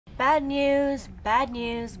Bad news, bad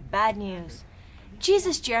news, bad news.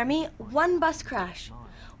 Jesus, Jeremy, one bus crash.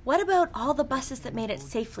 What about all the buses that made it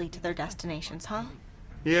safely to their destinations, huh?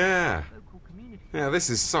 Yeah. Yeah,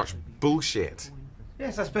 this is such bullshit.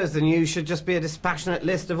 Yes, I suppose the news should just be a dispassionate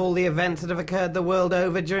list of all the events that have occurred the world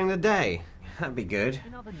over during the day. That'd be good.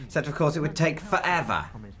 Except, of course, it would take forever.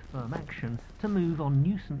 Firm action to move on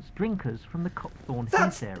nuisance drinkers from the Copthorne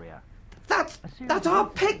Heath area. That's our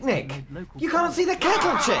picnic! You can't see the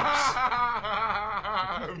kettle chips!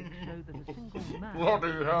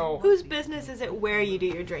 Bloody hell. Whose business is it where you do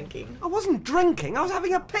your drinking? I wasn't drinking, I was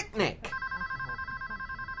having a picnic!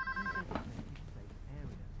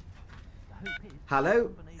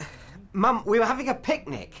 Hello? Mum, we were having a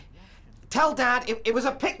picnic. Tell Dad it was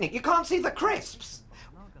a picnic. You can't see the crisps.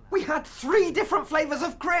 We had 3 different flavours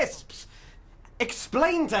of crisps.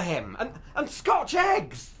 Explain to him. And Scotch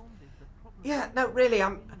eggs. Yeah, no, really,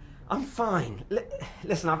 I'm fine.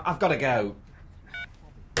 Listen, I've got to go.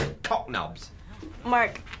 Cocknobs.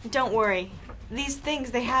 Mark, don't worry. These things,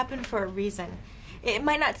 they happen for a reason. It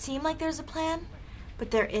might not seem like there's a plan, but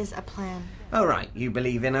there is a plan. Oh, right. You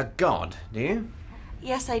believe in a god, do you?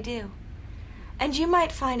 Yes, I do. And you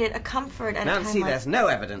might find it a comfort at a time Nancy, like... there's no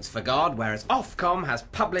evidence for God, whereas Ofcom has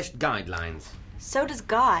published guidelines. So does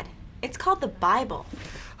God. It's called the Bible.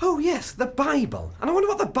 Oh, yes, the Bible. And I wonder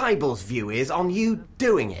what the Bible's view is on you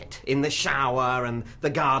doing it. In the shower and the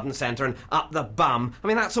garden centre and up the bum. I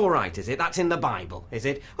mean, that's all right, is it? That's in the Bible, is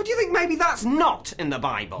it? Or do you think maybe that's not in the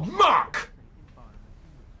Bible? Mark!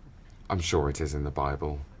 I'm sure it is in the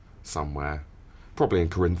Bible. Somewhere. Probably in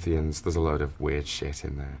Corinthians. There's a load of weird shit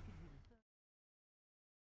in there.